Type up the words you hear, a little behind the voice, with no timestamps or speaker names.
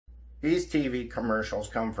These TV commercials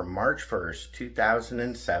come from March 1st,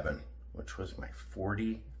 2007, which was my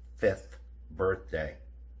 45th birthday.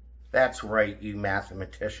 That's right, you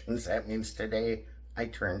mathematicians. That means today I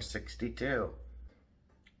turned 62.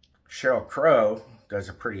 Sheryl Crow does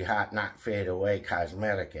a pretty hot Not Fade Away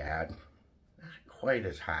cosmetic ad. Not quite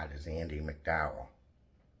as hot as Andie MacDowell.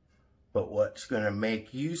 But what's going to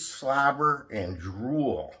make you slobber and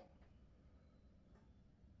drool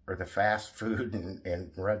are the fast food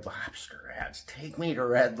and Red Lobster ads. Take me to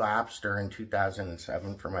Red Lobster in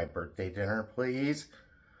 2007 for my birthday dinner, please.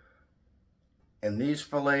 And these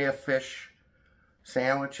Filet-O-Fish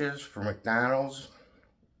sandwiches for McDonald's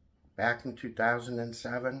back in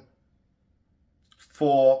 2007,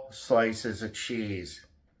 full slices of cheese.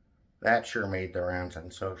 That sure made the rounds on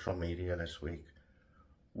social media this week.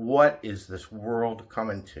 What is this world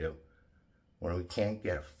coming to when we can't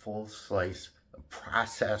get a full slice of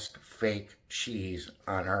processed fake cheese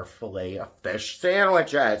on our Filet-O-Fish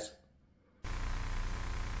sandwiches?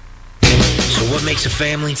 So what makes a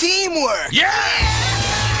family? Teamwork! Yeah!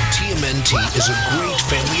 TMNT is a great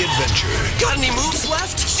family adventure. Got any moves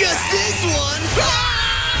left? Just this one!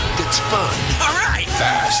 It's fun. All right!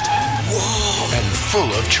 Fast. Whoa! And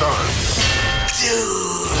full of charm.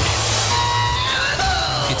 Dude!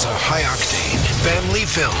 It's a high-octane family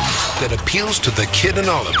film that appeals to the kid in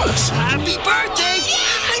all of us. Happy birthday!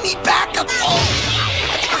 I need backup!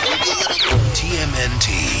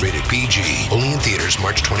 TMNT. Rated PG. Only in theaters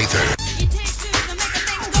March 23rd.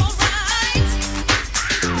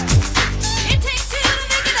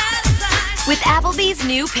 With Applebee's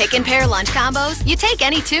new Pick and Pair lunch combos, you take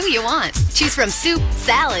any two you want. Choose from soup,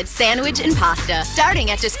 salad, sandwich, and pasta, starting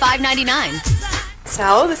at just $5.99.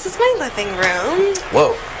 So, this is my living room.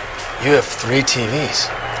 Whoa, you have 3 TVs.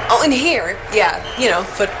 Oh, and here, yeah, you know,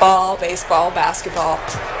 football, baseball, basketball.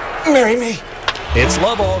 Marry me. It's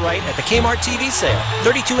love all right at the Kmart TV sale.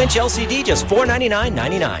 32-inch LCD, just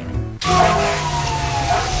 $499.99.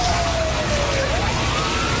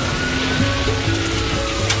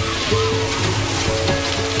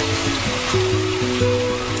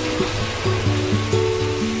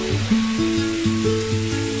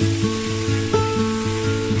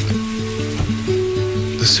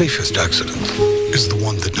 The safest accident is the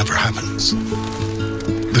one that never happens.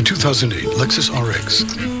 The 2008 Lexus RX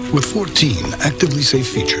with 14 actively safe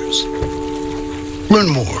features. Learn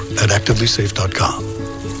more at activelysafe.com.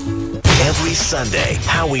 Every Sunday,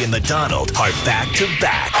 Howie and the Donald are back to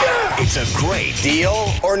back. It's a great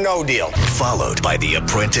Deal or no deal? followed by The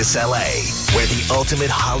Apprentice LA, where the ultimate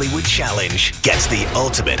Hollywood challenge gets the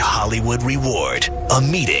ultimate Hollywood reward. A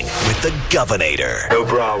meeting with the Governator. No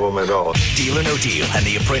problem at all. Deal or No Deal and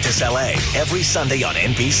The Apprentice LA every Sunday on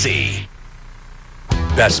NBC.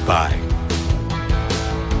 Best Buy.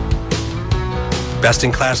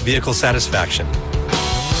 Best-in-class vehicle satisfaction.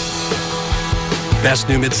 Best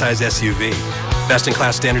new midsize SUV.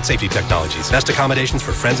 Best-in-class standard safety technologies. Best accommodations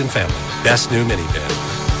for friends and family. Best new minivan.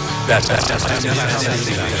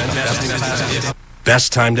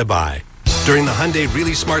 Best time to buy. During the Hyundai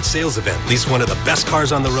Really Smart Sales Event, lease one of the best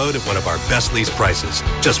cars on the road at one of our best lease prices.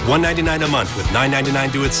 Just $199 a month with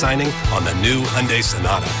 $999 due at signing on the new Hyundai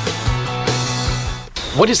Sonata.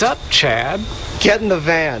 What is up, Chad? Get in the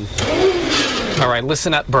van. All right,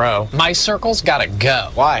 listen up, bro. My circle's gotta go.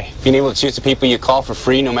 Why? Being able to choose the people you call for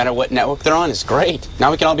free no matter what network they're on is great. Now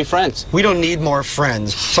we can all be friends. We don't need more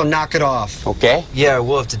friends, so knock it off. Okay? Yeah,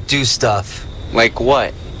 we'll have to do stuff. Like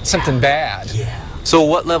what? Something bad. Yeah. So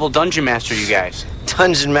what level Dungeon Master are you guys?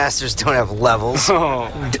 Dungeon Masters don't have levels. Oh.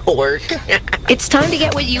 Dork. It's time to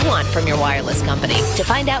get what you want from your wireless company. To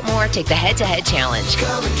find out more, take the head-to-head challenge.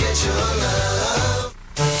 Come and get your love.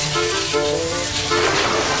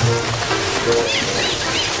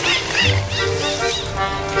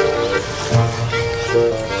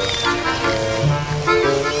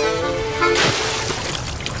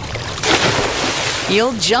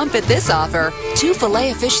 You'll jump at this offer. 2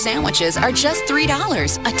 Filet-O-Fish sandwiches are just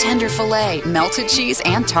 $3. A tender filet, melted cheese,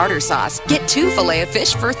 and tartar sauce. Get 2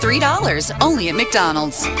 Filet-O-Fish for $3. Only at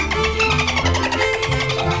McDonald's.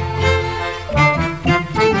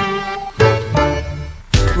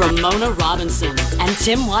 Ramona Robinson and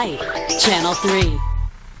Tim White, Channel 3.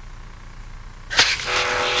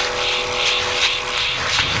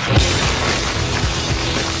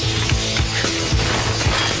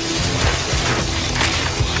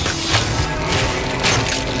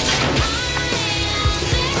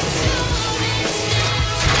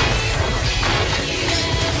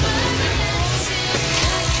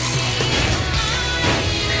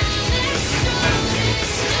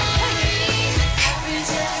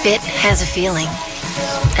 Fit has a feeling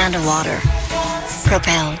and a water.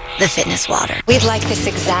 Propel, the fitness water. We'd like this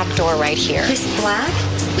exact door right here. This black?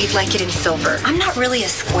 We'd like it in silver. I'm not really a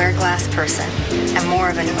square glass person. I'm more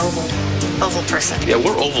of an oval person. Yeah,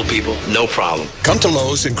 we're oval people. No problem. Come to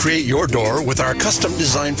Lowe's and create your door with our custom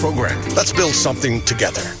design program. Let's build something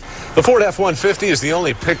together. The Ford F-150 is the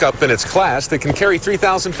only pickup in its class that can carry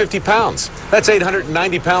 3,050 pounds. That's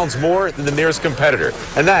 890 pounds more than the nearest competitor.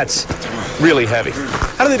 And that's really heavy.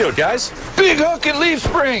 How do they do it, guys? Big hook and leaf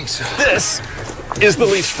springs. This is the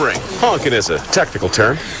leaf spring. Honking is a technical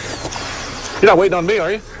term. You're not waiting on me,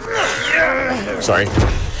 are you? Sorry.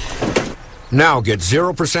 Now get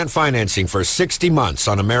 0% financing for 60 months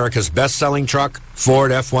on America's best-selling truck,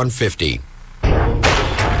 Ford F-150.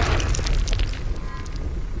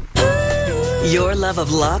 Your love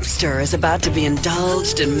of lobster is about to be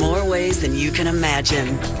indulged in more ways than you can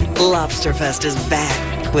imagine. Lobsterfest is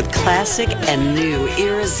back with classic and new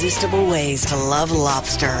irresistible ways to love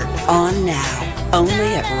lobster. On now, only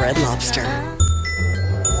at Red Lobster.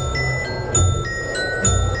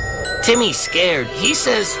 Timmy's scared. He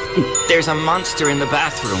says there's a monster in the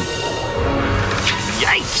bathroom.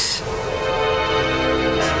 Yikes!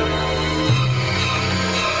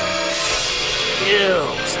 Ew.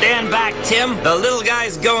 Stand back, Tim. The little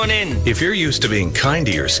guy's going in. If you're used to being kind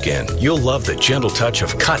to your skin, you'll love the gentle touch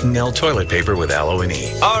of Cottonelle toilet paper with aloe and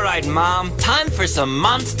E. All right, Mom. Time for some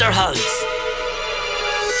monster hugs.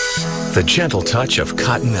 The gentle touch of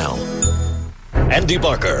Cottonelle. Andy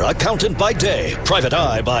Barker, accountant by day, private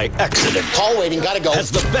eye by accident. Call waiting, gotta go.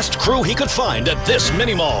 Has the best crew he could find at this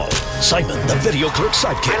mini-mall. Simon, the video clerk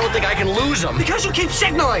sidekick. I don't think I can lose him. Because you keep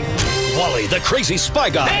signaling. Wally, the crazy spy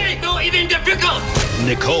guy. Hey, no, even difficult.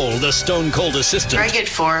 Nicole, the stone-cold assistant. I get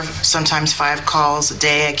 4, sometimes 5 calls a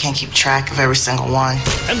day. I can't keep track of every single one.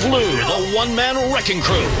 And Lou, the one-man wrecking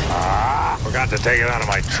crew. Forgot to take it out of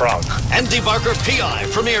my trunk. Andy Barker P.I.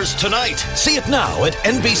 premieres tonight. See it now at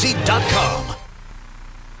NBC.com.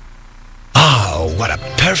 Oh, what a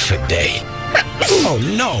perfect day. Oh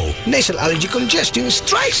no, nasal allergy congestion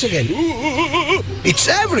strikes again. It's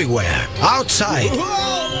everywhere, outside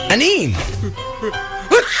and in.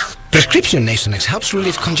 Prescription Nasonex helps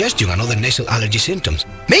relieve congestion and other nasal allergy symptoms.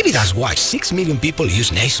 Maybe that's why 6 million people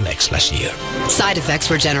used Nasonex last year. Side effects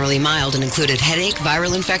were generally mild and included headache,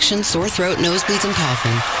 viral infection, sore throat, nosebleeds, and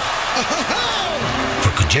coughing.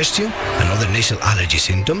 For congestion and other nasal allergy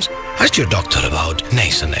symptoms, ask your doctor about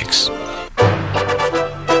Nasonex.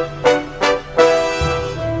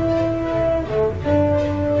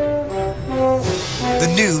 The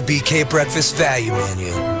new BK Breakfast Value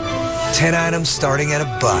Menu. 10 items starting at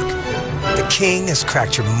 $1. The king has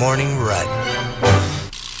cracked your morning rut.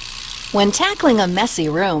 When tackling a messy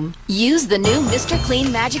room, use the new Mr.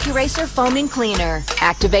 Clean Magic Eraser Foaming Cleaner.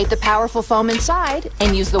 Activate the powerful foam inside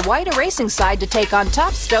and use the white erasing side to take on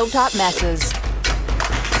tough stovetop messes.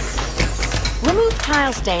 Remove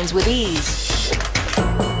tile stains with ease.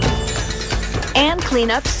 And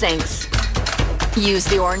clean up sinks. Use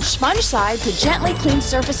the orange sponge side to gently clean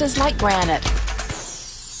surfaces like granite.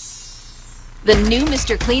 The new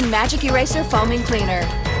Mr. Clean Magic Eraser Foaming Cleaner.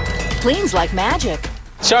 Cleans like magic.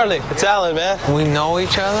 Charlie, it's Alan, man. We know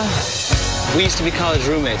each other? We used to be college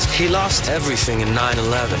roommates. He lost everything in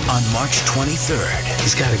 9/11. On March 23rd,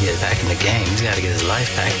 he's got to get back in the game. He's got to get his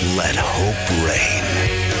life back. Let hope reign.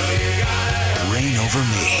 Reign over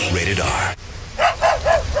me. Rated R.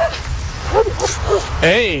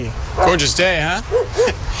 Hey, gorgeous day, huh?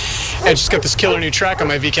 I just got this killer new track on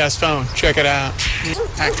my VCast phone. Check it out.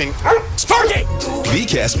 Acting. Sparky!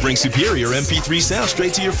 VCast brings superior MP3 sound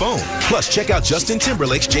straight to your phone. Plus, check out Justin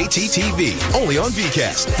Timberlake's JTTV, only on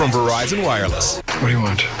VCast from Verizon Wireless. What do you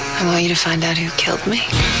want? I want you to find out who killed me.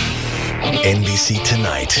 NBC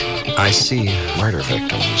Tonight. I see murder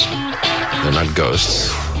victims. They're not ghosts.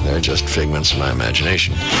 They're just figments of my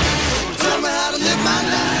imagination.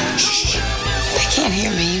 Shh. They can't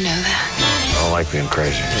hear me, you know that. I don't like being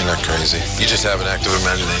crazy. You're not crazy. You just have an active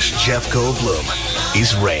imagination. Jeff Goldblum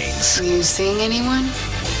is Reigns. Were you seeing anyone?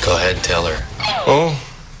 Go ahead, tell her. Oh,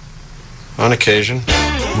 on occasion.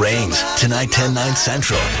 Reigns, tonight 10/9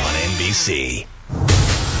 Central on NBC.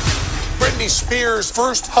 Britney Spears'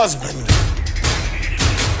 first husband,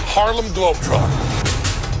 Harlem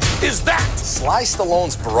Globetrotter. Is that Sly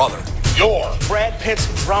Stallone's brother? Your Brad Pitt's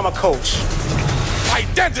drama coach.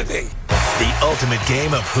 Identity. The ultimate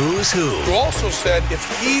game of who's who. You also said if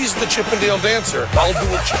he's the Chippendale dancer, I'll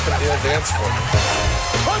do a Chippendale dance for him.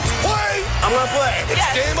 Let's play. I'm gonna play.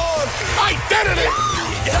 It's game on. Identity.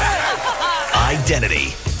 Yeah.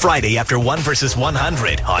 Identity. Friday after 1 vs.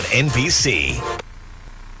 100 on NBC.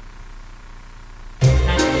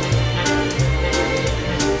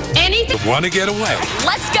 Want to get away?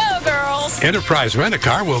 Let's go, girls. Enterprise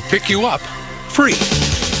Rent-A-Car will pick you up free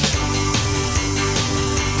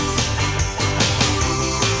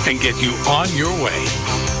and get you on your way.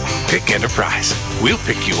 Pick Enterprise. We'll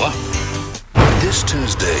pick you up. This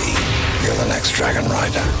Tuesday, you're the next Dragon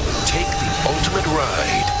Rider. Take the ultimate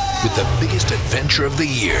ride with the biggest adventure of the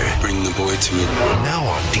year. Bring the boy to me. Now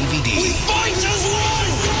on DVD. We fight as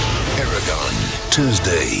one! Aragon,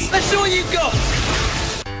 Tuesday. Let's see what you got.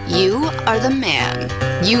 You are the man.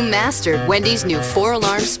 You mastered Wendy's new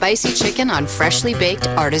 4-alarm spicy chicken on freshly baked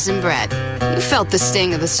artisan bread. You felt the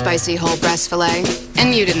sting of the spicy whole breast filet,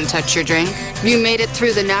 and you didn't touch your drink. You made it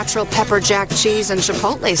through the natural pepper jack cheese and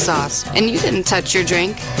chipotle sauce, and you didn't touch your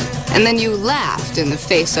drink. And then you laughed in the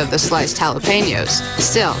face of the sliced jalapenos.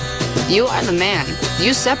 Still, you are the man.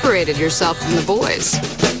 You separated yourself from the boys.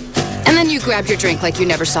 And then you grabbed your drink like you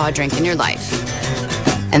never saw a drink in your life.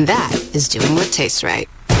 And that is doing what tastes right.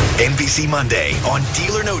 NBC Monday on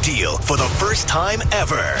Deal or No Deal for the first time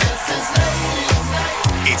ever.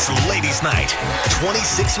 It's Ladies' Night.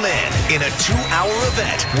 26 men in a 2-hour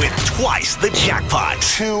event with twice the jackpot.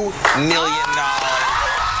 $2 million.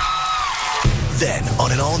 Then,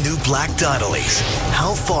 on an all-new Black Donnellys,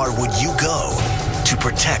 how far would you go to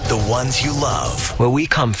protect the ones you love? Where we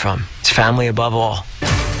come from, it's family above all.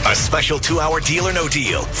 A special 2-hour Deal or No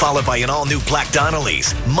Deal, followed by an all-new Black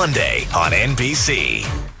Donnellys, Monday on NBC.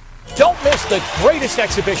 Don't miss the greatest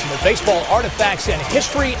exhibition of baseball artifacts and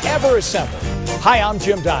history ever assembled. Hi, I'm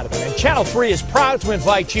Jim Donovan, and Channel 3 is proud to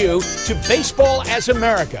invite you to Baseball as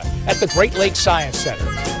America at the Great Lakes Science Center.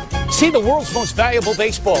 See the world's most valuable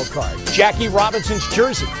baseball card, Jackie Robinson's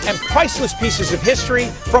jersey, and priceless pieces of history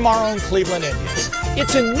from our own Cleveland Indians.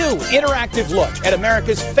 It's a new interactive look at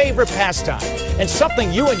America's favorite pastime, and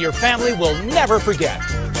something you and your family will never forget.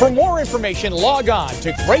 For more information, log on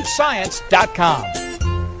to greatscience.com.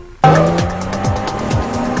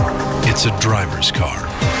 It's a driver's car.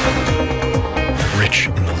 Rich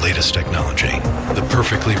in the latest technology, the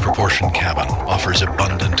perfectly proportioned cabin offers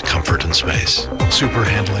abundant comfort and space. Super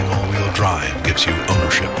handling all-wheel drive gives you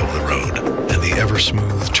ownership of the road. And the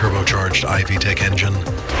ever-smooth turbocharged iVTEC engine,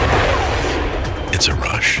 it's a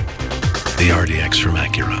rush. The RDX from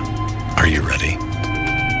Acura. Are you ready?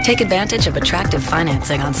 Take advantage of attractive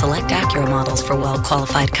financing on select Acura models for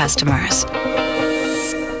well-qualified customers.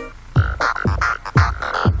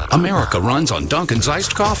 America runs on Dunkin's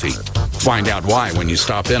iced coffee. Find out why when you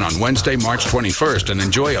stop in on Wednesday, March 21st and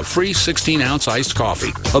enjoy a free 16-ounce iced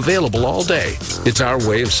coffee. Available all day. It's our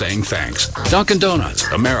way of saying thanks. Dunkin' Donuts.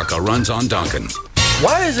 America runs on Dunkin'.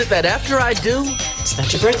 Why is it that after I do, It's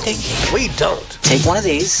not your birthday. we don't? Take one of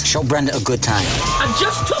these. Show Brenda a good time. I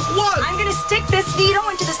just took one! I'm gonna stick this needle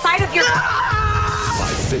into the side of your...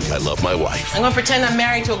 I think I love my wife. I'm gonna pretend I'm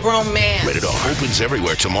married to a grown man. Rated R opens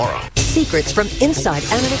everywhere tomorrow. Secrets from inside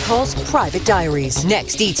Anna Nicole's private diaries.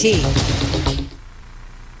 Next, E.T.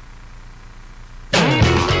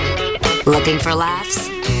 Looking for laughs?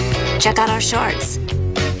 Check out our shorts.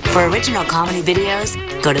 For original comedy videos,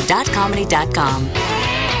 go to dotcomedy.com.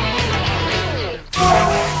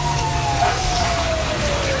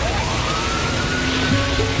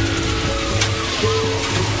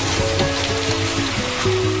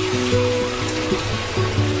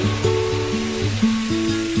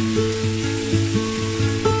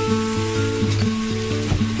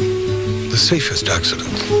 The safest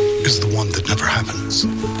accident is the one that never happens.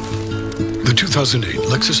 The 2008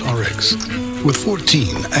 Lexus RX with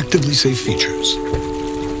 14 actively safe features.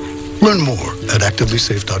 Learn more at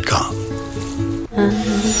activelysafe.com.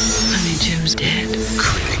 Honey, Jim's dead.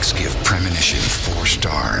 Critics give Premonition 4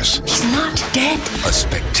 stars. He's not dead. A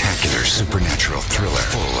spectacular supernatural thriller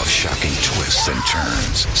full of shocking twists and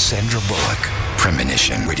turns. Sandra Bullock.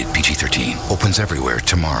 Premonition, rated PG-13. Opens everywhere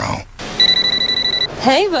tomorrow.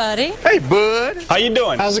 Hey, buddy. Hey, bud. How you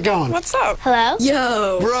doing? How's it going? What's up? Hello?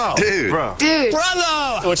 Yo. Bro. Dude.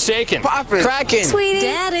 Brother. What's shaking? Poppin'. Cracking. Sweetie.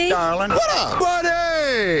 Daddy. Darling. What up?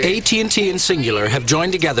 Buddy. AT&T and Singular have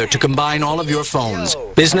joined together to combine all of your phones,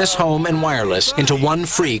 business, home, and wireless, into one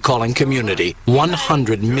free calling community,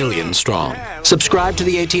 100 million strong. Subscribe to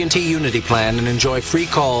the AT&T Unity plan and enjoy free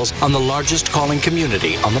calls on the largest calling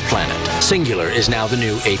community on the planet. Singular is now the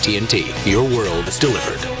new AT&T. Your world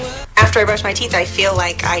delivered. After I brush my teeth, I feel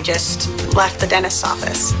like I just left the dentist's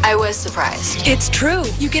office. I was surprised. It's true.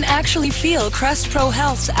 You can actually feel Crest Pro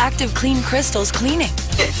Health's active clean crystals cleaning.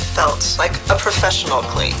 It felt like a professional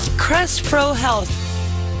clean. Crest Pro Health.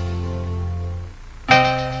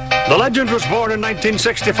 The legend was born in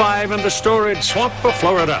 1965 in the storied swamp of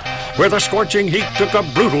Florida, where the scorching heat took a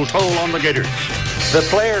brutal toll on the Gators. The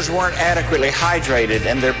players weren't adequately hydrated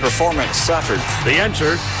and their performance suffered. The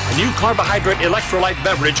answer, a new carbohydrate electrolyte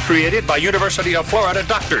beverage created by University of Florida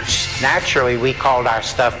doctors. Naturally, we called our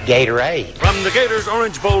stuff Gatorade. From the Gators'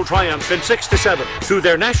 Orange Bowl triumph in '67 to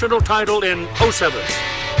their national title in '07,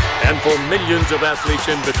 and for millions of athletes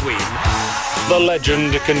in between, the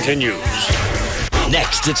legend continues.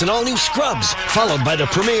 Next, it's an all-new Scrubs, followed by the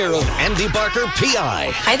premiere of Andy Barker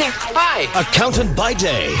P.I. Hi there. Hi. Accountant by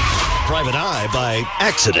day, private eye by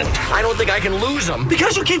accident. I don't think I can lose him.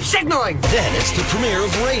 Because you keep signaling. Then it's the premiere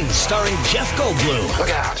of Reigns, starring Jeff Goldblum.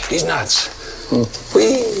 Look out, he's nuts.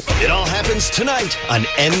 It all happens tonight on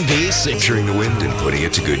NBC. Capturing the wind and putting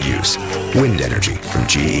it to good use. Wind energy from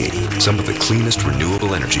GE. Some of the cleanest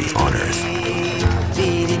renewable energy on Earth.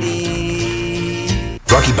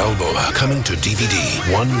 Rocky Balboa coming to DVD.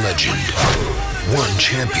 One legend, one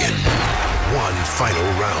champion, one final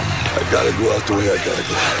round. I gotta go out the way I gotta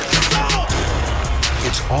go.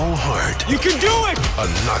 It's all heart. You can do it! A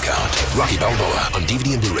knockout. Rocky Balboa on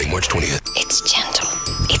DVD and Blu-ray March 20th. It's gentle.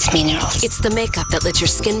 It's minerals. It's the makeup that lets your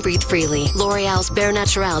skin breathe freely. L'Oreal's Bare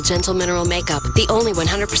Naturel Gentle Mineral Makeup. The only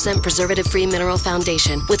 100% preservative-free mineral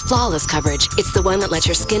foundation with flawless coverage. It's the one that lets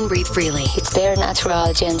your skin breathe freely. It's Bare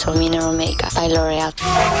Naturel Gentle Mineral Makeup by L'Oreal.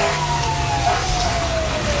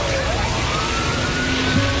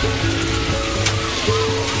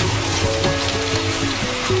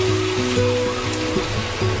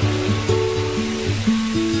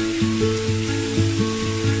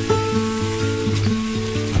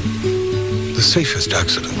 The safest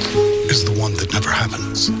accident is the one that never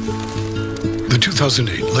happens. The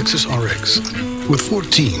 2008 Lexus RX with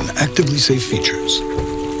 14 actively safe features.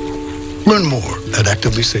 Learn more at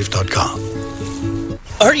activelysafe.com.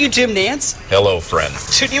 Are you Jim Nance? Hello, friend.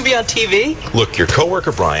 Shouldn't you be on TV? Look, your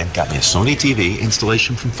coworker Brian got me a Sony TV,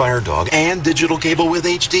 installation from FireDog, and digital cable with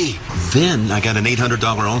HD. Then I got an $800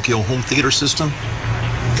 Onkyo home theater system.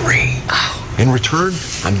 Free. Oh. In return,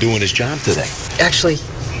 I'm doing his job today. Actually,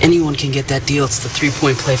 anyone can get that deal. It's the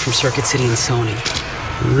 3-point play from Circuit City and Sony.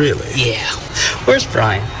 Really? Yeah. Where's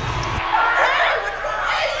Brian?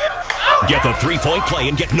 Get the 3-point play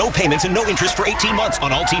and get no payments and no interest for 18 months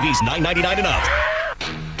on all TVs $9.99 and up.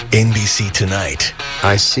 NBC Tonight.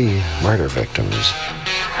 I see murder victims.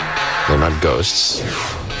 They're not ghosts.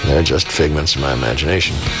 They're just figments of my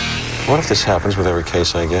imagination. What if this happens with every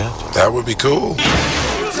case I get? That would be cool.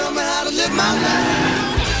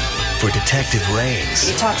 For Detective Reigns,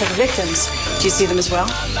 You talked to the victims. Do you see them as well?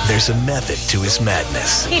 there's a method to his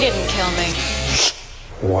madness. He didn't kill me.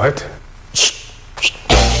 What?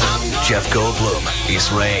 Jeff Goldblum is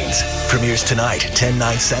Reigns. Premieres tonight,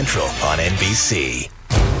 10/9 Central on NBC.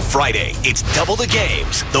 Friday, it's double the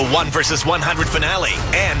games, the 1 vs. 100 finale,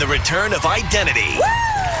 and the return of Identity.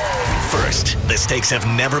 First, the stakes have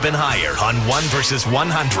never been higher on 1 vs.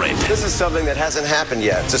 100. This is something that hasn't happened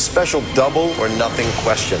yet. It's a special double or nothing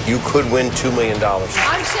question. You could win $2 million.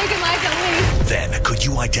 I'm shaking like a leaf. Then, could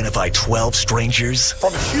you identify 12 strangers?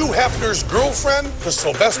 From Hugh Hefner's girlfriend to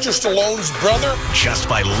Sylvester Stallone's brother? Just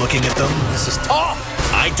by looking at them? This is tough.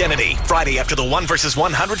 Identity, Friday after the 1 vs.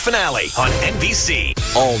 100 finale on NBC.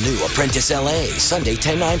 All new Apprentice LA, Sunday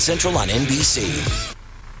 10/9 Central on NBC.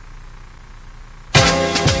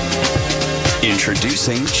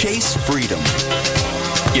 Introducing Chase Freedom.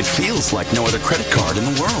 It feels like no other credit card in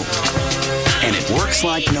the world. And it works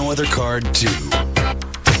like no other card, too.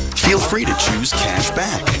 Feel free to choose cash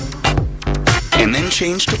back. And then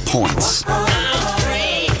change to points.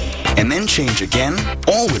 And then change again,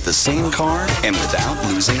 all with the same card and without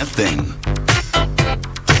losing a thing.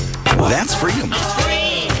 That's freedom.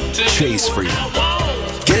 Chase Freedom.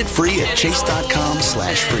 Get it free at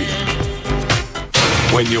chase.com/freedom.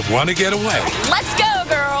 When you want to get away, Let's go,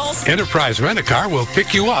 girls. Enterprise Rent-A-Car will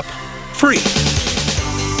pick you up free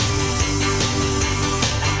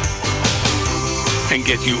and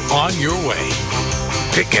get you on your way.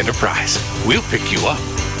 Pick Enterprise. We'll pick you up.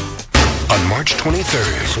 On March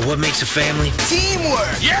 23rd. So what makes a family?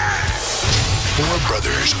 Teamwork! Yeah! 4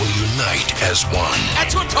 brothers will unite as one.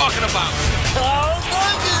 That's what I'm talking about. Oh,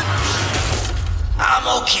 I'm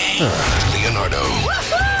okay. Leonardo.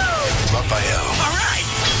 Woohoo! Raphael. All right.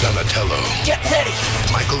 Donatello. Get ready.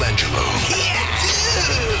 Michelangelo. Yeah.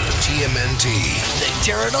 TMNT. The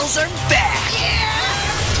Turtles are back. Yeah.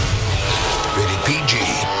 Rated PG.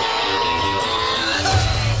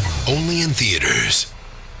 Only in theaters.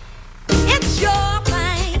 It's your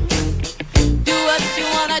thing. Do what you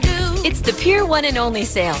wanna do. It's the Pier 1 and Only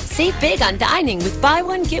sale. Save big on dining with buy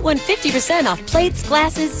one, get one 50% off plates,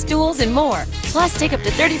 glasses, stools, and more. Plus, take up to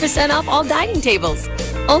 30% off all dining tables.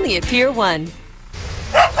 Only at Pier 1.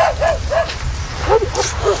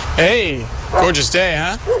 Hey, gorgeous day,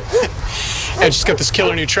 huh? I just got this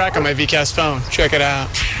killer new track on my VCast phone. Check it out.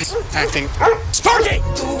 Acting. Sparky!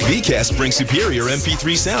 VCast brings superior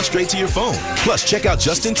MP3 sound straight to your phone. Plus, check out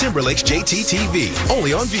Justin Timberlake's JTTV,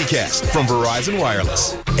 only on VCast from Verizon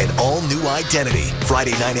Wireless. An all-new identity,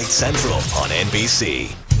 Friday night 8 Central on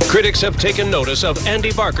NBC. Critics have taken notice of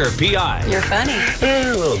Andy Barker, P.I. You're funny.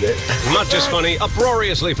 A little bit. Not just funny,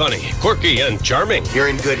 uproariously funny, quirky and charming. You're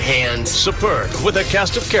in good hands. Superb, with a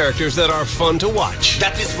cast of characters that are fun to watch.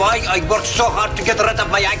 That is why I worked so hard to get rid of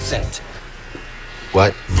my accent.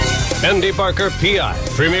 What? Andy Barker, P.I.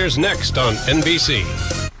 premieres next on NBC.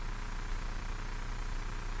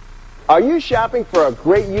 Are you shopping for a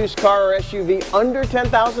great used car or SUV under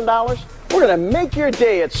 $10,000? We're going to make your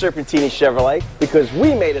day at Serpentini Chevrolet because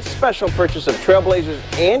we made a special purchase of Trailblazers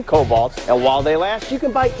and Cobalts, and while they last, you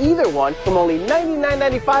can buy either one from only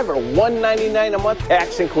 $99.95 or $199 a month,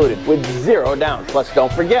 tax included, with $0 down. Plus,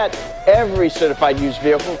 don't forget, every certified used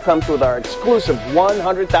vehicle comes with our exclusive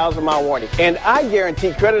 100,000-mile warranty. And I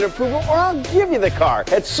guarantee credit approval, or I'll give you the car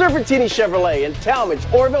at Serpentini Chevrolet in Talmadge,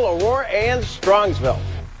 Orville, Aurora, and Strongsville.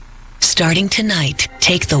 Starting tonight,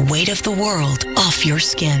 take the weight of the world off your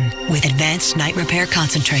skin with Advanced Night Repair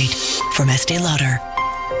Concentrate from Estee Lauder.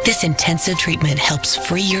 This intensive treatment helps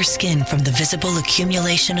free your skin from the visible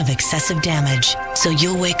accumulation of excessive damage, so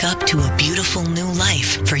you'll wake up to a beautiful new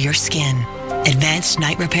life for your skin. Advanced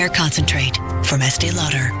Night Repair Concentrate from Estee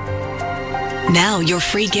Lauder. Now your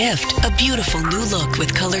free gift, a beautiful new look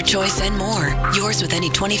with color choice and more. Yours with any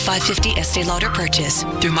 2550 Estee Lauder purchase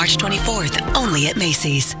through March 24th, only at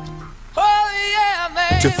Macy's.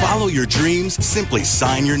 To follow your dreams, simply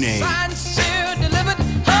sign your name.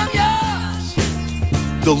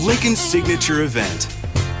 The Lincoln Signature Event.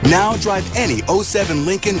 Now drive any 07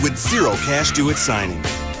 Lincoln with zero cash due at signing,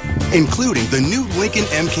 including the new Lincoln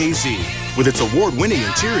MKZ with its award-winning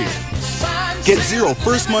interior. Get zero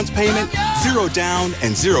first month's payment, zero down,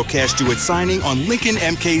 and zero cash due at signing on Lincoln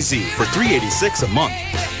MKZ for $386 a month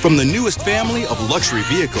from the newest family of luxury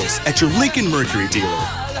vehicles at your Lincoln Mercury dealer.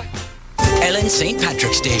 Ellen St.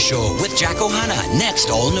 Patrick's Day Show with Jack O'Hana. Next,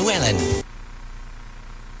 all new Ellen.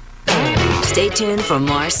 Stay tuned for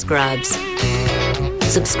more Scrubs.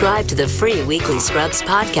 Subscribe to the free weekly Scrubs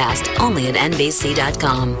podcast only at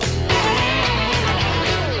NBC.com.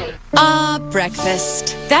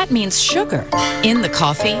 Breakfast. That means sugar. In the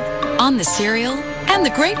coffee, on the cereal, and the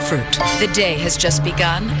grapefruit. The day has just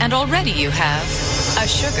begun, and already you have a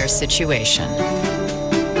sugar situation.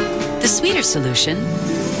 The sweeter solution,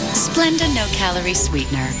 Splenda no-calorie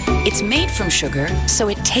sweetener. It's made from sugar, so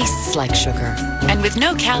it tastes like sugar. And with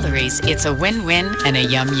no calories, it's a win-win and a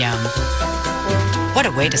yum-yum. What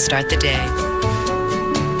a way to start the day.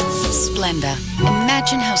 Splenda.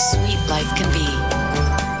 Imagine how sweet life can be.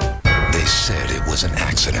 They said it was an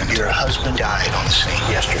accident. Your husband died on the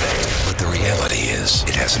scene yesterday. But the reality is,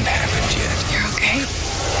 it hasn't happened yet. You're okay?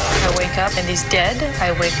 I wake up and he's dead.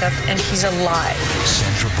 I wake up and he's alive.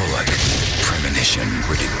 Sandra Bullock. Premonition.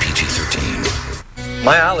 Rated PG-13.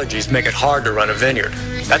 My allergies make it hard to run a vineyard.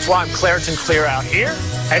 That's why I'm Claritin Clear out here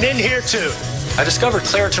and in here too. I discovered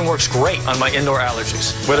Claritin works great on my indoor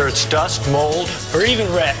allergies, whether it's dust, mold, or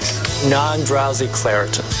even rats. Non-drowsy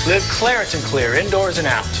Claritin. Live Claritin Clear indoors and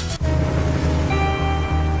out.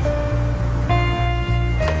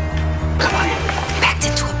 Come on. Backed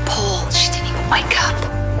into a pole. She didn't even wake up.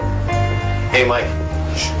 Hey, Mike.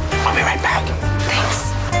 I'll be right back.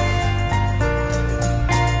 Thanks.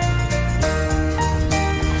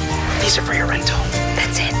 These are for your rental.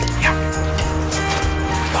 That's it. Yeah.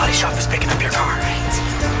 Body shop is picking up your car. Right.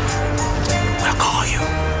 We'll call you.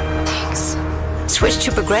 Thanks. Switch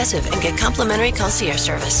to Progressive and get complimentary concierge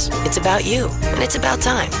service. It's about you, and it's about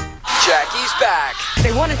time. Jackie's back.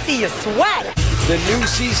 They want to see you sweat. The new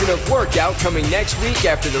season of Workout coming next week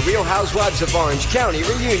after the Real Housewives of Orange County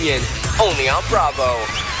reunion. Only on Bravo.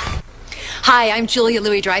 Hi, I'm Julia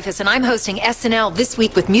Louis-Dreyfus, and I'm hosting SNL this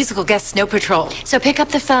week with musical guest Snow Patrol. So pick up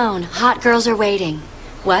the phone. Hot girls are waiting.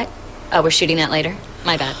 What? Oh, we're shooting that later?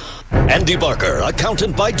 My bad. Andy Barker,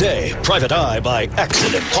 accountant by day, private eye by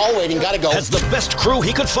accident. Call waiting, gotta go. Has the best crew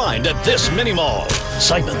he could find at this mini-mall.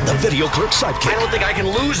 Simon, the video clerk sidekick. I don't think I can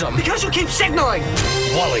lose him. Because you keep signaling.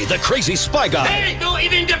 Wally, the crazy spy guy. Hey, no,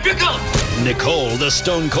 even difficult. Nicole, the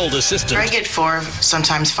stone-cold assistant. I get 4,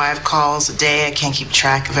 sometimes 5 calls a day. I can't keep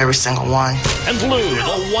track of every single one. And Lou,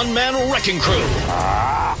 the one-man wrecking crew.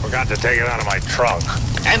 Forgot to take it out of my trunk.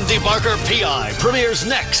 Andy Barker P.I. premieres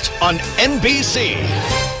next on NBC.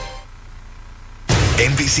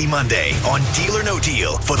 NBC Monday on Deal or No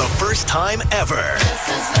Deal for the first time ever.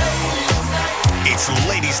 It's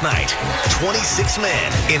Ladies Night. 26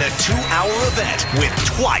 men in a 2-hour event with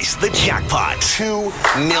twice the jackpot. $2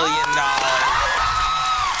 million.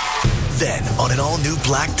 Then, on an all-new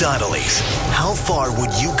Black Donnellys, how far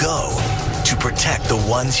would you go to protect the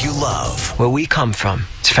ones you love? Where we come from,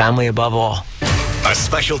 it's family above all. A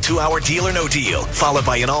special 2-hour Deal or No Deal, followed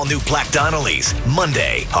by an all-new Black Donnellys,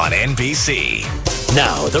 Monday on NBC.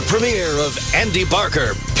 Now, the premiere of Andy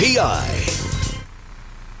Barker P.I.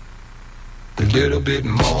 A little bit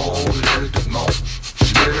more, a little bit more, a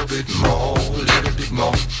little bit more, a little bit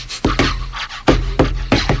more.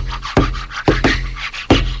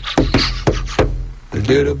 A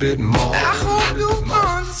little bit more. I hope you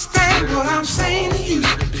understand what I'm saying to you. A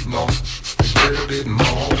little bit more, a little bit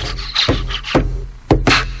more.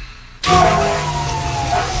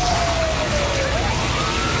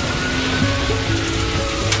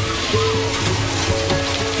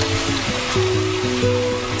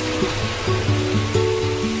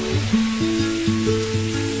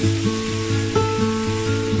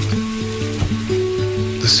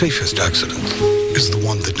 The safest accident is the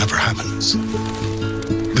one that never happens.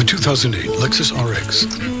 The 2008 Lexus RX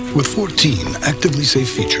with 14 actively safe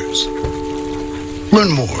features.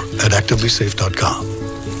 Learn more at activelysafe.com.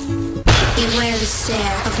 Beware the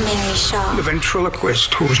stare of Mary Shaw. The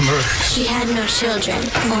ventriloquist who was murdered. She had no children,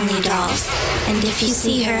 only dolls. And if you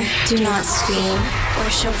see her, do not scream, or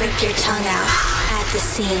she'll rip your tongue out at the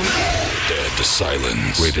seam. Dead to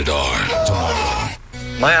Silence. Rated R. Tomorrow.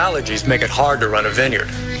 My allergies make it hard to run a vineyard.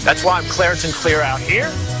 That's why I'm Claritin Clear out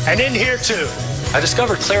here and in here too. I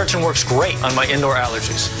discovered Claritin works great on my indoor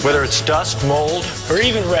allergies, whether it's dust, mold, or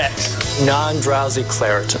even rats. Non-drowsy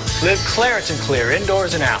Claritin. Live Claritin Clear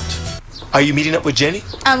indoors and out. Are you meeting up with Jenny?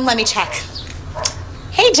 Let me check.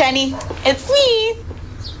 Hey, Jenny, it's me.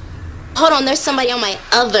 Hold on, there's somebody on my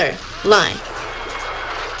other line.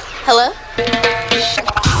 Hello?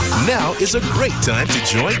 Now is a great time to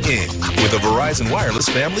join in with a Verizon Wireless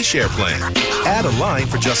Family Share Plan. Add a line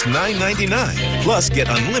for just $9.99. Plus, get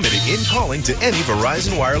unlimited in-calling to any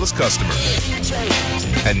Verizon Wireless customer.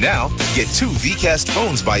 And now, get 2 Vcast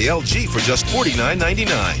phones by LG for just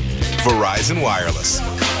 $49.99. Verizon Wireless.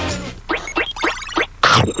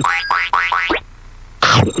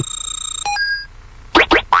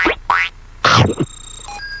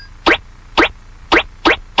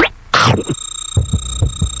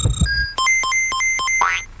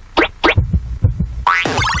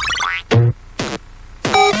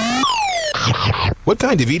 What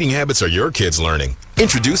kind of eating habits are your kids learning?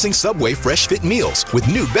 Introducing Subway Fresh Fit Meals with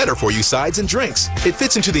new better-for-you sides and drinks. It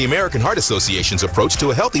fits into the American Heart Association's approach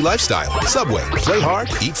to a healthy lifestyle. Subway, play hard,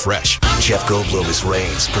 eat fresh. Jeff Goldblum as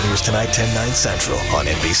Reigns premieres tonight 10/9 Central on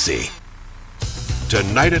NBC.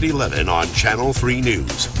 Tonight at 11 on Channel 3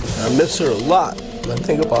 News. I miss her a lot. I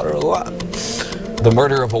think about her a lot. The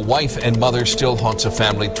murder of a wife and mother still haunts a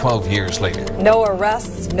family 12 years later. No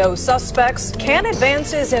arrests, no suspects. Can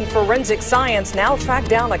advances in forensic science now track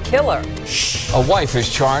down a killer? A wife is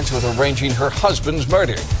charged with arranging her husband's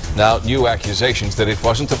murder. Now, new accusations that it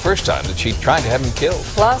wasn't the first time that she tried to have him killed.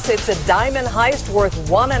 Plus, it's a diamond heist worth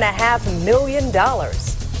 $1.5 million.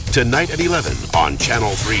 Tonight at 11 on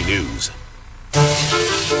Channel 3 News.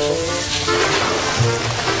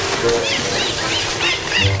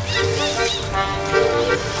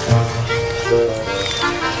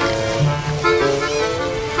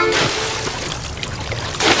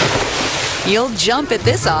 You'll jump at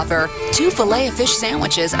this offer. 2 Filet-O-Fish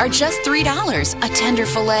sandwiches are just $3. A tender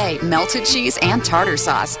filet, melted cheese, and tartar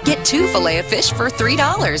sauce. Get 2 Filet-O-Fish for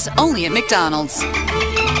 $3, only at McDonald's.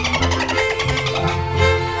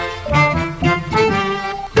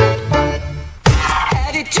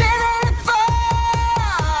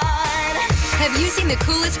 Have you seen the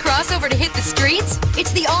coolest crossover to hit the streets?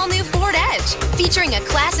 It's the all-new Ford Edge, featuring a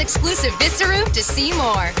class-exclusive Vista roof to see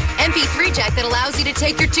more. MP3 jack that allows you to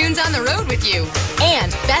take your tunes on the road with you.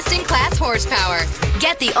 And best-in-class horsepower.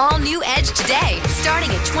 Get the all-new Edge today,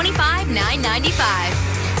 starting at $25,995.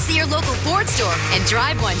 See your local Ford store and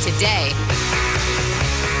drive one today.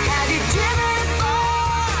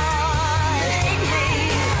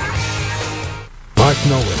 Mark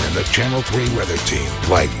Nolan and the Channel 3 weather team.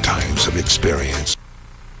 Lifetimes of experience.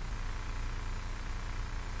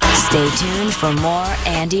 Stay tuned for more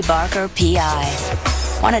Andy Barker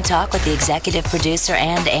P.I. Want to talk with the executive producer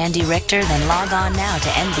and Andy Richter? Then log on now to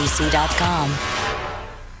NBC.com.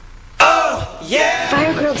 Oh, yeah!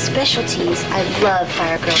 Fire-grilled specialties. I love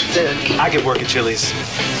fire-grilled food. I could work at Chili's.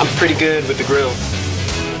 I'm pretty good with the grill.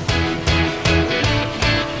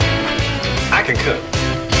 I can cook.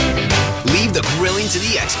 Leave the grilling to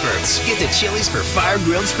the experts. Get to Chili's for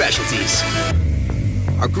fire-grilled specialties.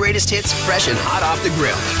 Our greatest hits, fresh and hot off the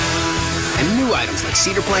grill. And new items like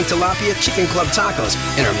cedar plank tilapia, chicken club tacos,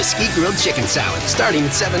 and our mesquite grilled chicken salad, starting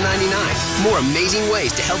at $7.99. More amazing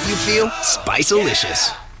ways to help you feel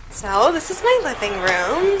spice-alicious. So, this is my living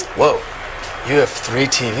room. Whoa, you have 3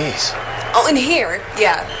 TVs. Oh, and here,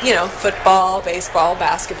 yeah, you know, football, baseball,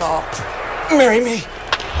 basketball. Marry me.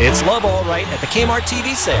 It's love all right at the Kmart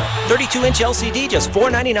TV sale. 32-inch LCD, just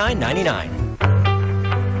 $499.99.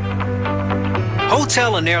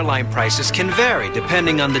 Hotel and airline prices can vary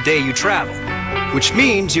depending on the day you travel, which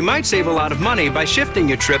means you might save a lot of money by shifting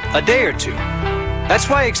your trip a day or two. That's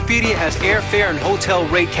why Expedia has airfare and hotel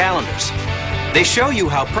rate calendars. They show you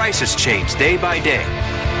how prices change day by day,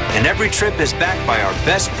 and every trip is backed by our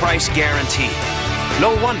best price guarantee.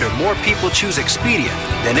 No wonder more people choose Expedia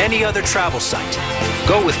than any other travel site.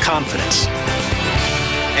 Go with confidence.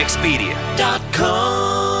 Expedia.com.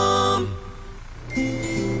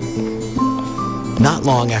 Not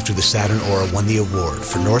long after the Saturn Aura won the award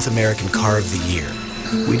for North American Car of the Year,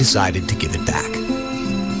 we decided to give it back.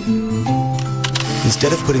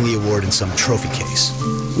 Instead of putting the award in some trophy case,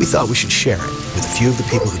 we thought we should share it with a few of the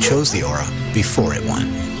people who chose the Aura before it won.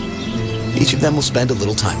 Each of them will spend a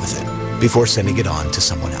little time with it before sending it on to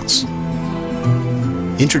someone else.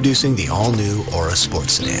 Introducing the all-new Aura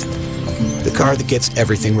Sports Sedan, the car that gets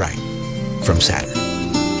everything right from Saturn.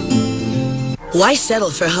 Why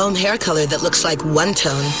settle for home hair color that looks like one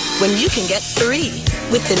tone when you can get 3?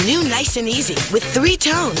 With the new Nice and Easy, with 3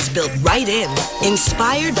 tones built right in.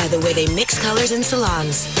 Inspired by the way they mix colors in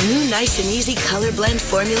salons. New Nice and Easy Color Blend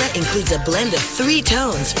formula includes a blend of 3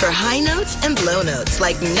 tones for high notes and low notes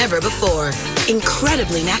like never before.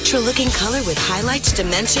 Incredibly natural looking color with highlights,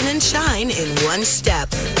 dimension, and shine in one step.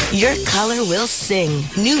 Your color will sing.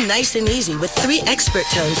 New Nice and Easy with 3 expert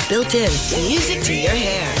tones built in. Music to your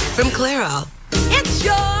hair. From Clairol. It's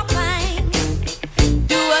your thing.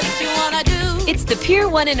 Do what you want to do. It's the Pier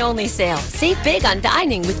 1 and Only sale. Save big on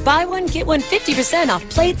dining with buy one, get one 50% off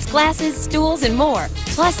plates, glasses, stools, and more.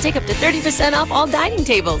 Plus, take up to 30% off all dining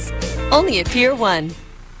tables. Only at Pier 1.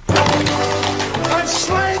 I've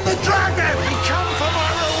slain the dragon! We come for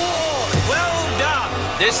my reward! Well done.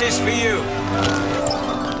 This is for you.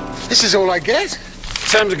 This is all I get?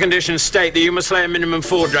 Terms and conditions state that you must slay a minimum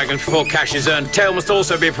 4 dragons before cash is earned. Tail must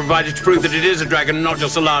also be provided to prove that it is a dragon and not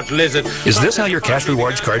just a large lizard. Is this how your Cash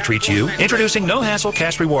Rewards card treats you? Introducing No Hassle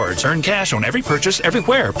Cash Rewards. Earn cash on every purchase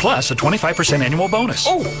everywhere, plus a 25% annual bonus.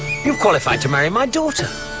 Oh, you've qualified to marry my daughter.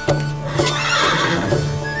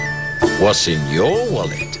 What's in your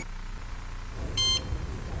wallet?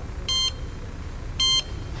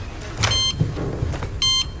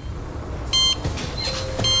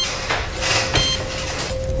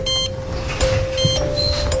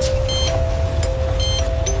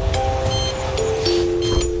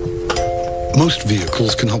 Most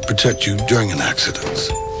vehicles can help protect you during an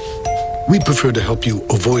accident. We prefer to help you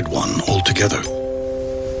avoid one altogether.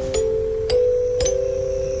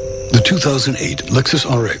 The 2008 Lexus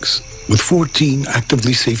RX with 14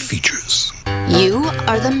 actively safe features. You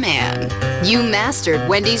are the man. You mastered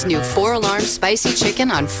Wendy's new 4-alarm spicy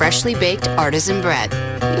chicken on freshly baked artisan bread.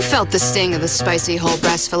 You felt the sting of the spicy whole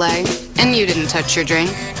breast filet, and you didn't touch your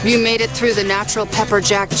drink. You made it through the natural pepper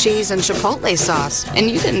jack cheese and chipotle sauce, and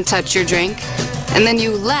you didn't touch your drink. And then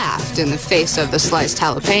you laughed in the face of the sliced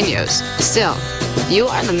jalapenos. Still, you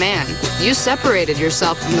are the man. You separated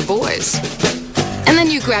yourself from the boys. And then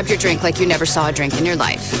you grabbed your drink like you never saw a drink in your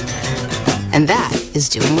life. And that is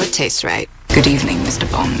doing what tastes right. Good evening, Mr.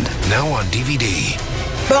 Bond. Now on DVD.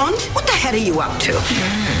 Bond, what the hell are you up to?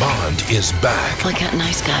 Bond is back. Why can't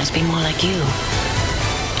nice guys be more like you?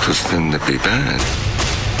 Because then they'd be bad.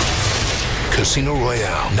 Casino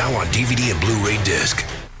Royale, now on DVD and Blu-ray disc.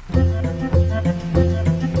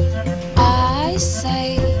 I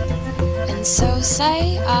say, and so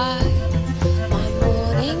say I, my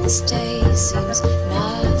morning's day seems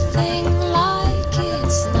nothing like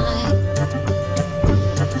its night.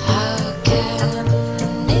 How can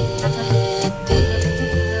it be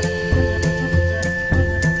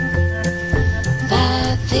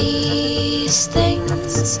that these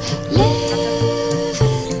things live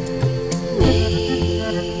in me?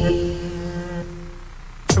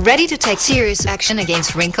 Ready to take serious action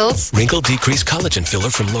against wrinkles? Wrinkle Decrease Collagen Filler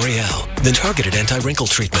from L'Oreal. The targeted anti-wrinkle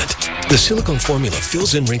treatment. The silicone formula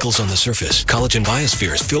fills in wrinkles on the surface. Collagen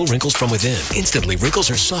biospheres fill wrinkles from within. Instantly,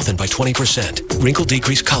 wrinkles are softened by 20%. Wrinkle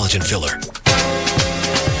Decrease Collagen Filler.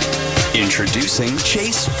 Introducing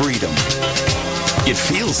Chase Freedom. It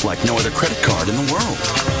feels like no other credit card in the world.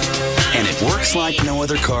 And it works like no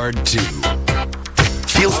other card, too.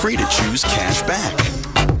 Feel free to choose cash back.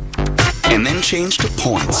 And then change to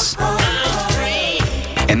points.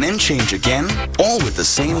 And then change again, all with the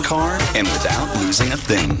same card and without losing a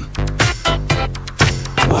thing.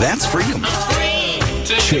 That's freedom.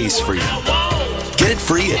 Chase Freedom. Get it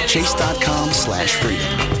free at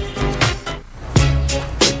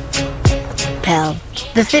chase.com/freedom. Pell,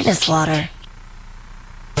 the fitness water.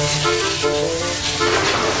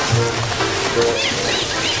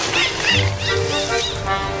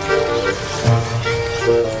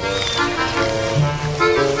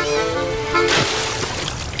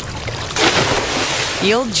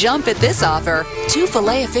 You'll jump at this offer. 2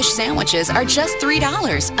 Filet-O-Fish sandwiches are just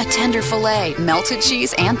 $3. A tender filet, melted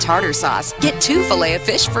cheese, and tartar sauce. Get 2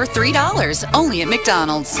 Filet-O-Fish for $3, only at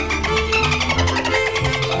McDonald's.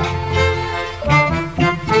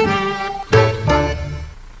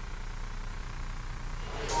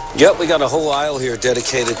 Yep, we got a whole aisle here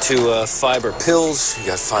dedicated to fiber pills. You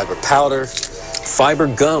got fiber powder, fiber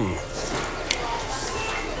gum.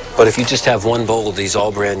 But if you just have one bowl of these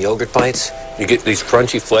all-brand yogurt bites, you get these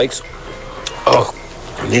crunchy flakes. Oh,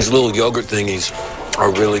 and these little yogurt thingies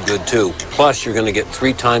are really good too. Plus, you're going to get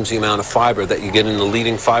 3 times the amount of fiber that you get in the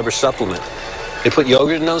leading fiber supplement. They put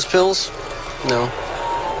yogurt in those pills? No.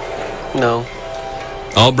 No.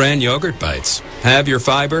 All brand yogurt bites. Have your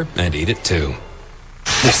fiber and eat it too.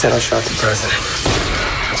 They said I shot the president.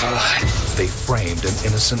 They framed an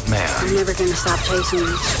innocent man. I'm never going to stop chasing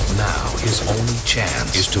you. Now, his only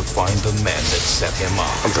chance is to find the men that set him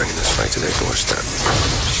up. I'm bringing this fight to their doorstep.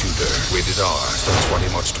 Shooter, rated R, starts Friday,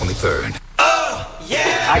 March 23rd. Oh,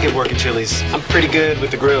 yeah! I get work at Chili's. I'm pretty good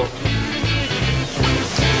with the grill.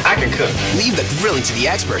 I can cook. Leave the grilling to the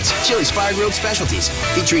experts. Chili's Fire Grilled Specialties,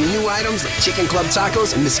 featuring new items like Chicken Club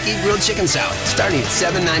Tacos and Mesquite Grilled Chicken Salad, starting at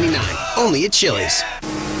 $7.99. Only at Chili's.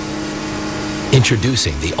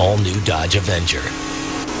 Introducing the all-new Dodge Avenger.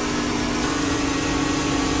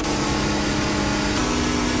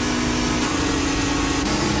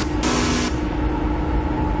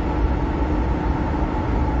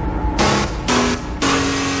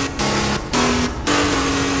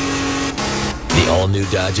 The all-new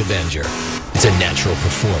Dodge Avenger. It's a natural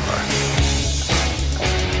performer.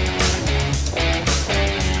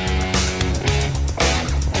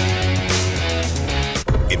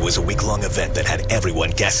 It was a week-long event that had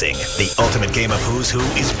everyone guessing. The ultimate game of Who's Who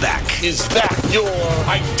is back. Is that your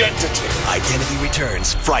identity? Identity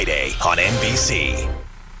returns Friday on NBC.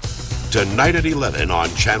 Tonight at 11 on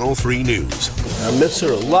Channel 3 News. I miss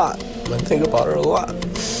her a lot. I think about her a lot.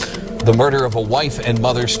 The murder of a wife and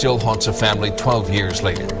mother still haunts a family 12 years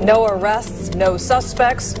later. No arrests, no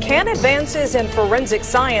suspects. Can advances in forensic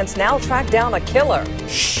science now track down a killer?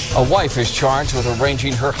 A wife is charged with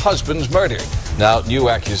arranging her husband's murder. Now, new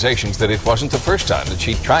accusations that it wasn't the first time that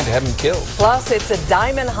she tried to have him killed. Plus, it's a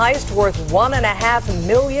diamond heist worth $1.5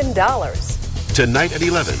 million. Tonight at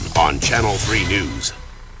 11 on Channel 3 News.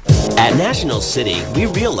 At National City, we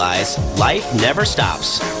realize life never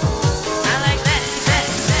stops.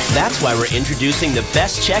 That's why we're introducing the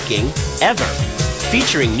best checking ever,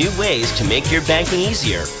 featuring new ways to make your banking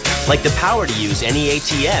easier, like the power to use any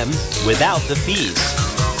ATM without the fees.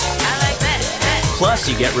 Plus,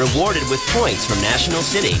 you get rewarded with points from National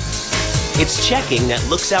City. It's checking that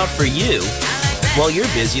looks out for you while you're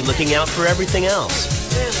busy looking out for everything else.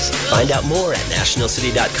 Find out more at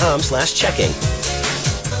nationalcity.com/checking.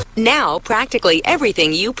 Now, practically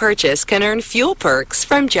everything you purchase can earn fuel perks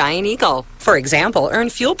from Giant Eagle. For example, earn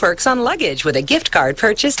fuel perks on luggage with a gift card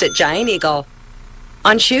purchased at Giant Eagle.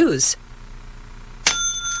 On shoes.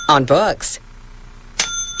 On books.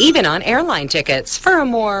 Even on airline tickets for a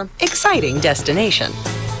more exciting destination.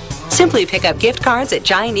 Simply pick up gift cards at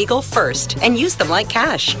Giant Eagle first and use them like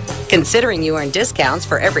cash. Considering you earn discounts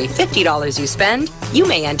for every $50 you spend, you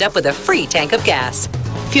may end up with a free tank of gas.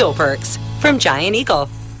 Fuel perks from Giant Eagle.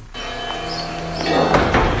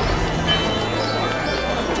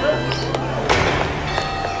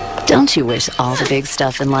 Don't you wish all the big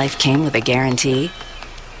stuff in life came with a guarantee?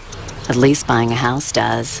 At least buying a house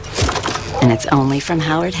does. And it's only from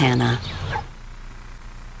Howard Hanna.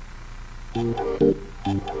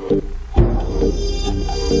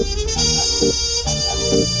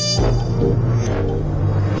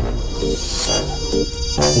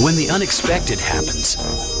 When the unexpected happens,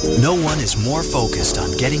 no one is more focused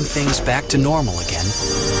on getting things back to normal again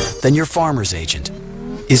than your farmer's agent.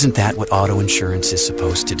 Isn't that what auto insurance is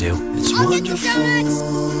supposed to do? It's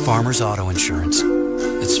wonderful. Farmers Auto Insurance.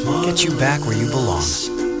 It's gets you back where you belong.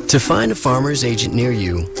 To find a farmer's agent near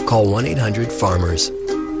you, call 1-800-FARMERS.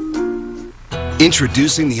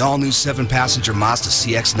 Introducing the all-new 7-passenger Mazda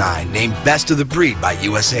CX-9, named Best of the Breed by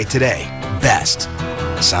USA Today. Best.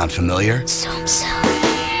 Sound familiar? So. And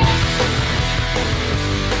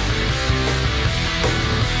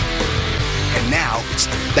now, it's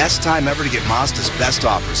the best time ever to get Mazda's best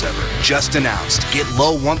offers ever. Just announced. Get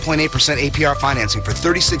low 1.8% APR financing for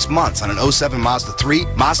 36 months on an 07 Mazda 3,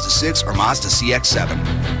 Mazda 6, or Mazda CX-7.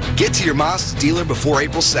 Get to your Mazda dealer before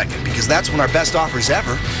April 2nd, because that's when our best offers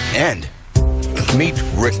ever end. Meet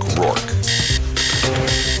Rick Rourke.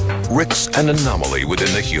 Rick's an anomaly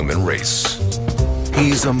within the human race.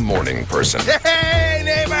 He's a morning person. Hey,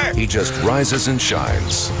 neighbor! He just rises and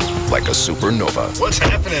shines like a supernova. What's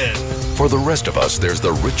happening? For the rest of us, there's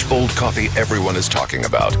the rich, bold coffee everyone is talking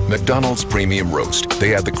about. McDonald's Premium Roast.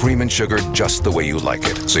 They add the cream and sugar just the way you like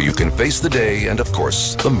it, so you can face the day and, of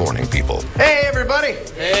course, the morning people. Hey, everybody!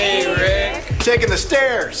 Hey, Rick! Taking the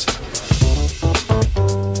stairs.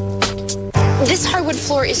 This hardwood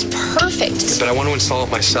floor is perfect. But I want to install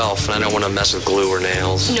it myself, and I don't want to mess with glue or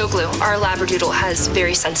nails. No glue. Our Labradoodle has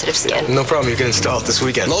very sensitive skin. No problem. You can install it this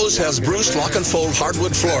weekend. Lowe's has Bruce lock and fold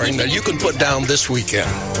hardwood flooring that you can put down this weekend.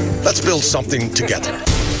 Let's build something together.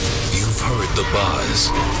 You've heard the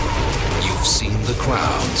buzz. You've seen the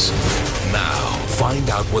crowds. Now, find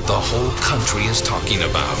out what the whole country is talking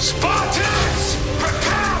about. Spartans!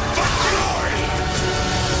 Prepare for glory!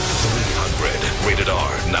 300. Rated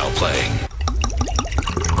R. Now playing.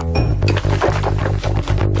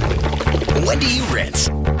 When do you rinse?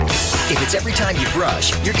 If it's every time you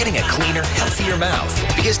brush, you're getting a cleaner, healthier mouth.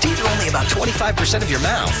 Because teeth are only about 25% of your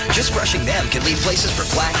mouth. Just brushing them can leave places for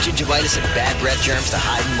plaque, gingivitis, and bad breath germs to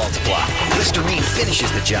hide and multiply. Listerine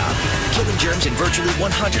finishes the job, killing germs in virtually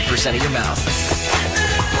 100% of your mouth.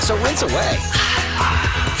 So rinse away.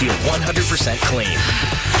 Feel 100% clean.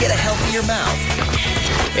 Get a healthier mouth.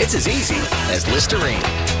 It's as easy as Listerine.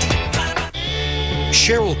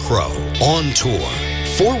 Sheryl Crow on tour.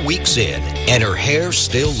 4 weeks in, and her hair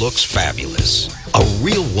still looks fabulous. A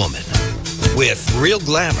real woman with real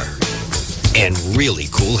glamour and really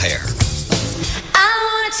cool hair. I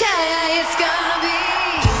wanna tell you it's gonna be.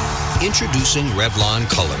 Introducing Revlon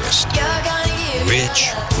Colorist.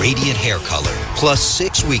 Rich, radiant hair color, plus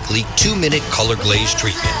 6 weekly 2-minute color glaze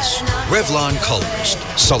treatments. Revlon Colorist,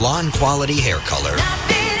 salon quality hair color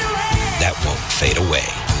that won't fade away.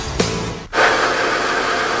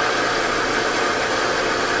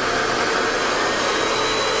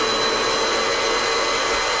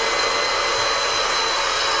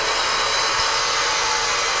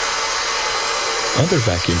 Other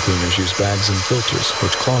vacuum cleaners use bags and filters,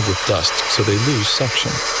 which clog with dust, so they lose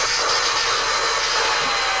suction.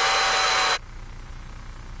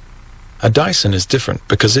 A Dyson is different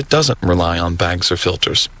because it doesn't rely on bags or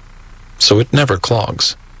filters, so it never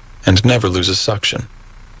clogs and never loses suction.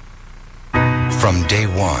 From day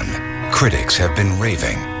one, critics have been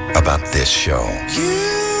raving about this show.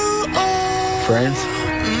 Friends?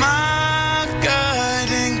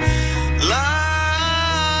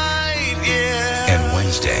 And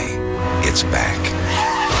Wednesday, it's back.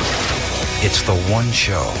 It's the one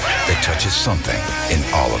show that touches something in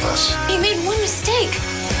all of us. You made one mistake.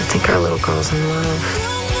 I think our little girl's in love.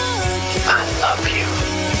 I love you.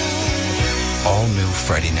 All new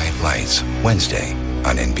Friday Night Lights, Wednesday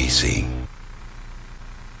on NBC.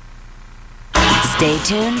 Stay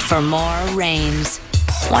tuned for more Reigns.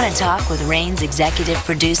 Want to talk with Reigns' executive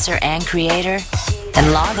producer and creator?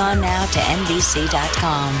 Then log on now to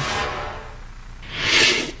NBC.com.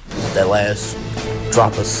 That last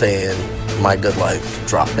drop of sand, my good life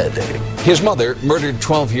dropped that day. His mother murdered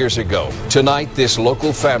 12 years ago. Tonight, this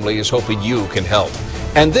local family is hoping you can help.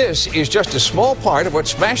 And this is just a small part of what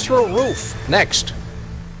smashed through a roof. Next.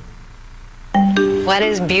 What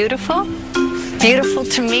is beautiful? Beautiful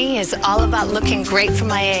to me is all about looking great for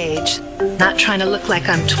my age, not trying to look like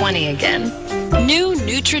I'm 20 again. New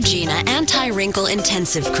Neutrogena Anti-Wrinkle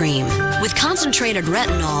Intensive Cream. With concentrated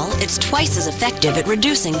retinol, it's twice as effective at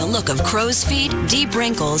reducing the look of crow's feet, deep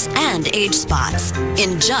wrinkles, and age spots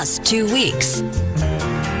in just 2 weeks.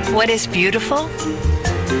 What is beautiful?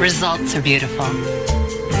 Results are beautiful.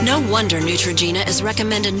 No wonder Neutrogena is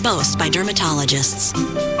recommended most by dermatologists.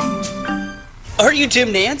 Are you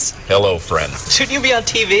Jim Nance? Hello, friend. Shouldn't you be on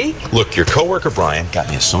TV? Look, your coworker Brian got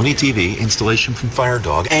me a Sony TV installation from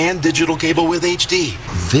FireDog and digital cable with HD.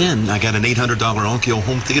 Then I got an $800 Onkyo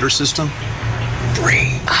home theater system.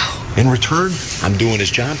 Free. Oh. In return, I'm doing his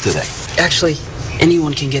job today. Actually,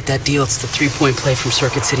 anyone can get that deal. It's the 3-point play from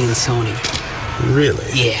Circuit City and Sony. Really?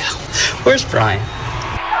 Yeah. Where's Brian?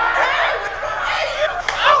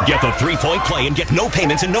 Get the 3-point play and get no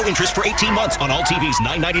payments and no interest for 18 months on all TVs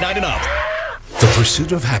 $9.99 and up. The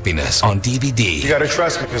Pursuit of Happiness on DVD. You gotta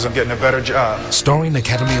trust me because I'm getting a better job. Starring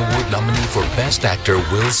Academy Award nominee for Best Actor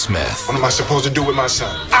Will Smith. What am I supposed to do with my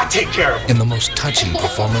son? I take care of him. In the most touching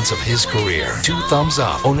performance of his career. 2 thumbs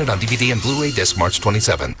up. Own it on DVD and Blu-ray disc March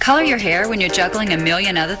 27. Color your hair when you're juggling a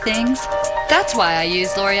million other things? That's why I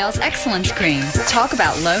use L'Oreal's Excellence Cream. Talk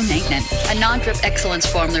about low maintenance. A non-drip excellence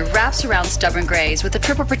formula wraps around stubborn grays with a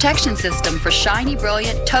triple protection system for shiny,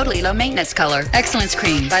 brilliant, totally low maintenance color. Excellence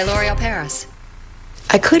Cream by L'Oreal Paris.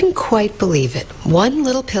 I couldn't quite believe it. 1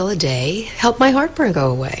 little pill a day helped my heartburn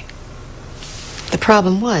go away. The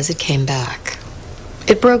problem was it came back.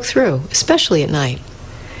 It broke through, especially at night.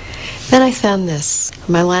 Then I found this,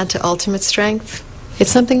 Mylanta Ultimate Strength.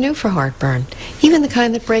 It's something new for heartburn, even the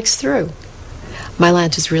kind that breaks through.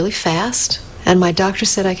 Mylanta's really fast, and my doctor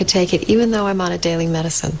said I could take it even though I'm on a daily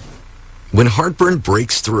medicine. When heartburn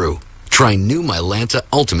breaks through, try new Mylanta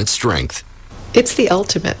Ultimate Strength. It's the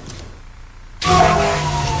ultimate.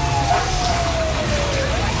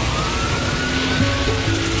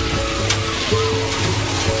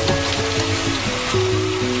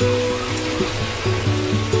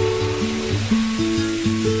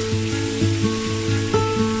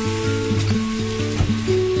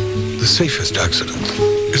 The safest accident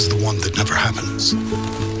is the one that never happens.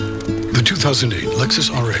 The 2008 Lexus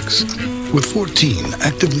RX with 14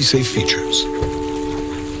 actively safe features.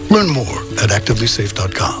 Learn more at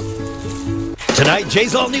activelysafe.com. Tonight,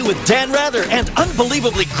 Jay's All New with Dan Rather and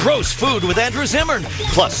unbelievably gross food with Andrew Zimmern.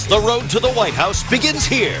 Plus, the road to the White House begins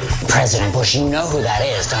here. President Bush, you know who that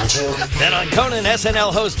is, don't you? Then on Conan,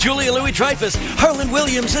 SNL host Julia Louis-Dreyfus, Harlan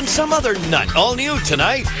Williams, and some other nut. All new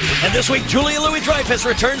tonight. And this week, Julia Louis-Dreyfus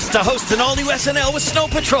returns to host an all-new SNL with Snow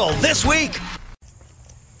Patrol this week.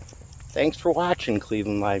 Thanks for watching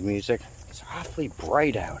Cleveland Live Music. It's awfully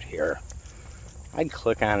bright out here. I'd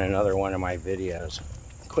click on another one of my videos.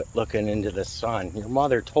 Quit looking into the sun. Your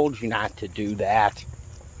mother told you not to do that.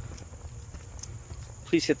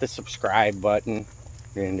 Please hit the subscribe button.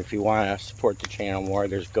 And if you want to support the channel more,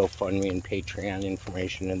 there's GoFundMe and Patreon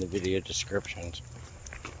information in the video descriptions.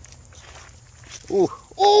 Ooh,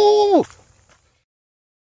 ooh!